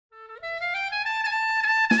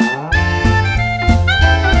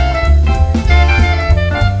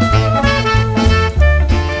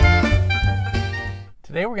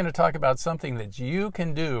going to talk about something that you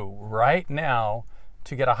can do right now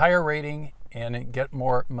to get a higher rating and get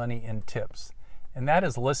more money in tips. And that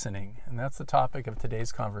is listening. And that's the topic of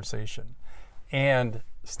today's conversation. And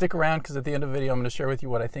stick around, because at the end of the video, I'm going to share with you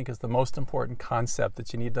what I think is the most important concept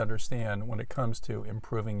that you need to understand when it comes to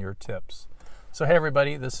improving your tips. So hey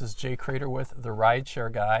everybody, this is Jay Cradeur with the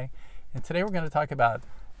Rideshare Guy. And today we're going to talk about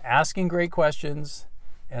asking great questions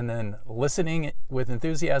and then listening with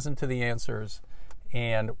enthusiasm to the answers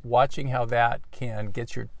and watching how that can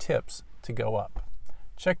get your tips to go up.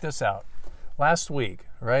 Check this out. Last week,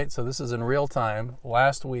 right? So this is in real time.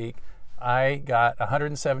 Last week, I got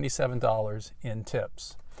 $177 in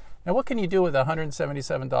tips. Now, what can you do with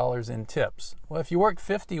 $177 in tips? Well, if you work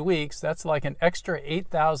 50 weeks, that's like an extra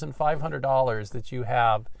 $8,500 that you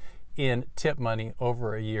have in tip money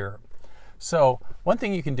over a year. So one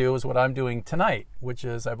thing you can do is what I'm doing tonight, which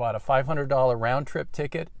is I bought a $500 round trip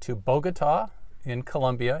ticket to Bogota in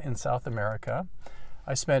Colombia in South America.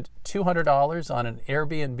 I spent $200 on an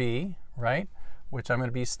Airbnb, right, which I'm going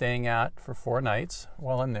to be staying at for 4 nights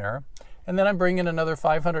while I'm there. And then I'm bringing another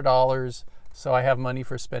 $500 so I have money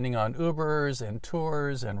for spending on Ubers and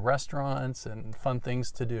tours and restaurants and fun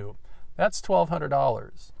things to do. That's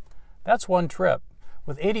 $1,200. That's one trip.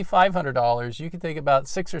 With $8,500, you can take about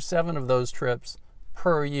 6 or 7 of those trips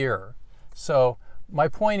per year. So my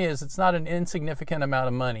point is, it's not an insignificant amount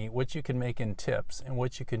of money which you can make in tips and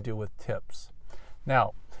what you can do with tips.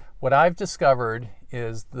 Now, what I've discovered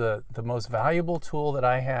is the most valuable tool that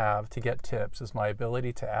I have to get tips is my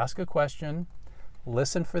ability to ask a question,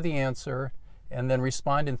 listen for the answer, and then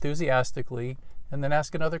respond enthusiastically, and then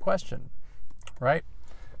ask another question, right?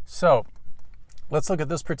 So let's look at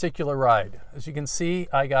this particular ride. As you can see,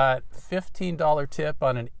 I got $15 tip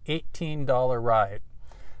on an $18 ride.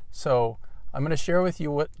 So I'm going to share with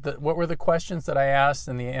you what were the questions that I asked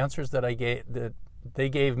and the answers that they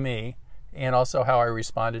gave me, and also how I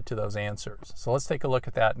responded to those answers. So let's take a look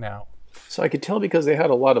at that now. So I could tell because they had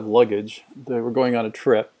a lot of luggage. They were going on a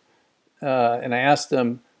trip. And I asked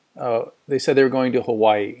them, they said they were going to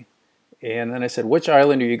Hawaii. And then I said, which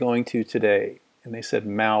island are you going to today? And they said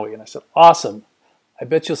Maui. And I said, awesome. I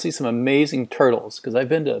bet you'll see some amazing turtles, because I've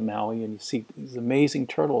been to Maui and you see these amazing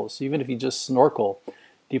turtles, even if you just snorkel. Do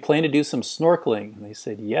you plan to do some snorkeling? And they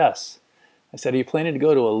said, yes. I said, are you planning to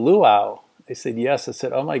go to a luau? They said, yes. I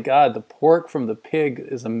said, oh my God, the pork from the pig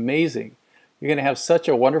is amazing. You're going to have such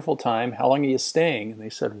a wonderful time. How long are you staying? And they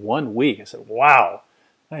said, 1 week. I said, wow,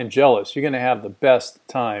 I am jealous. You're going to have the best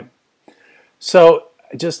time. So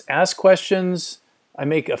just ask questions. I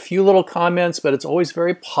make a few little comments, but it's always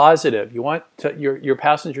very positive. You want your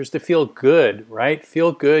passengers to feel good, right?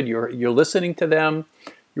 Feel good. You're listening to them.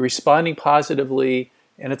 You're responding positively,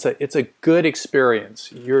 and it's a good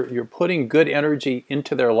experience. You're putting good energy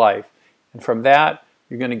into their life, and from that,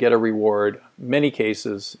 you're going to get a reward. In many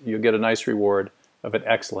cases, you'll get a nice reward of an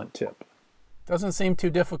excellent tip. Doesn't seem too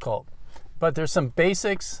difficult, but there's some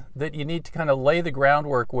basics that you need to kind of lay the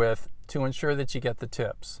groundwork with to ensure that you get the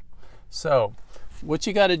tips. So what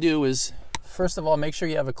you got to do is, first of all, make sure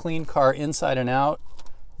you have a clean car inside and out.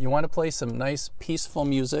 You want to play some nice peaceful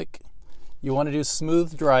music. You want to do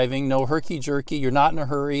smooth driving, no herky-jerky. You're not in a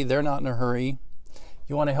hurry. They're not in a hurry.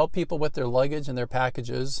 You want to help people with their luggage and their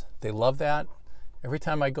packages. They love that. Every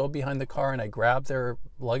time I go behind the car and I grab their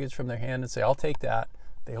luggage from their hand and say, I'll take that,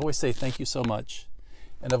 they always say, thank you so much.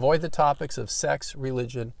 And avoid the topics of sex,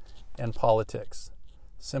 religion, and politics.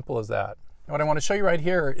 Simple as that. What I want to show you right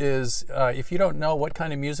here is if you don't know what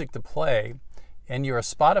kind of music to play and you're a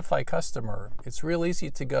Spotify customer, it's real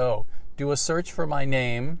easy to go do a search for my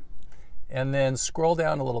name and then scroll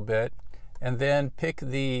down a little bit and then pick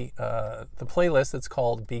the playlist that's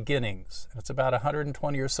called Beginnings. It's about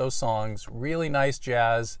 120 or so songs, really nice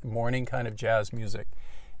jazz, morning kind of jazz music.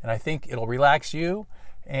 And I think it'll relax you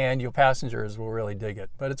and your passengers will really dig it.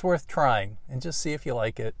 But it's worth trying and just see if you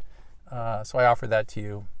like it. So I offer that to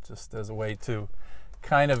you just as a way to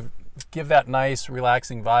kind of give that nice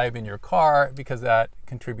relaxing vibe in your car, because that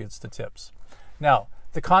contributes to tips. Now,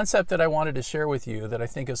 the concept that I wanted to share with you that I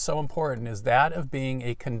think is so important is that of being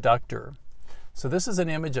a conductor. So this is an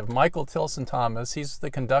image of Michael Tilson Thomas. He's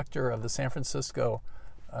the conductor of the San Francisco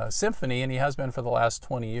Symphony, and he has been for the last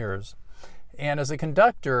 20 years. And as a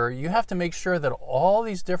conductor, you have to make sure that all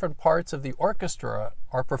these different parts of the orchestra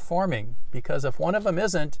are performing, because if one of them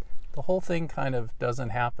isn't, the whole thing kind of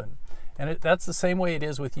doesn't happen. And that's the same way it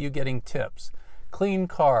is with you getting tips. Clean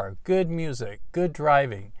car, good music, good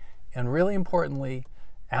driving, and really importantly,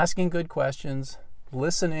 asking good questions,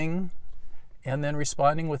 listening, and then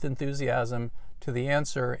responding with enthusiasm to the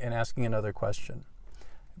answer and asking another question.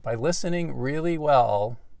 By listening really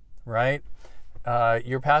well, right,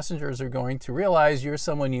 your passengers are going to realize you're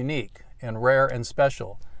someone unique and rare and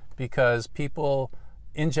special, because people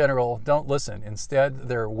in general don't listen. Instead,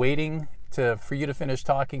 they're waiting for you to finish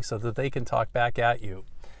talking so that they can talk back at you.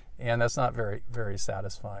 And that's not very, very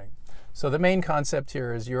satisfying. So the main concept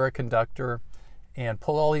here is you're a conductor, and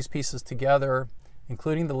pull all these pieces together,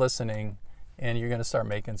 including the listening, and you're going to start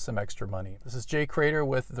making some extra money. This is Jay Cradeur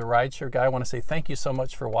with the Rideshare Guy. I want to say thank you so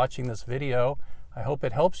much for watching this video. I hope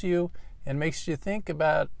it helps you and makes you think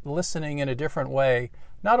about listening in a different way,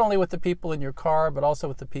 not only with the people in your car, but also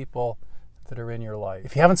with the people that are in your life.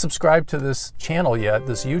 If you haven't subscribed to this channel yet,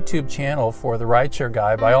 this YouTube channel for the Rideshare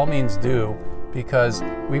Guy, by all means do, because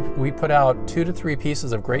we put out 2 to 3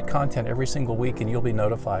 pieces of great content every single week, and you'll be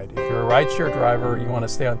notified. If you're a rideshare driver, you want to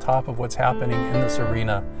stay on top of what's happening in this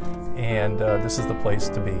arena, and this is the place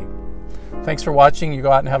to be. Thanks for watching. You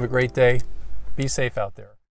go out and have a great day. Be safe out there.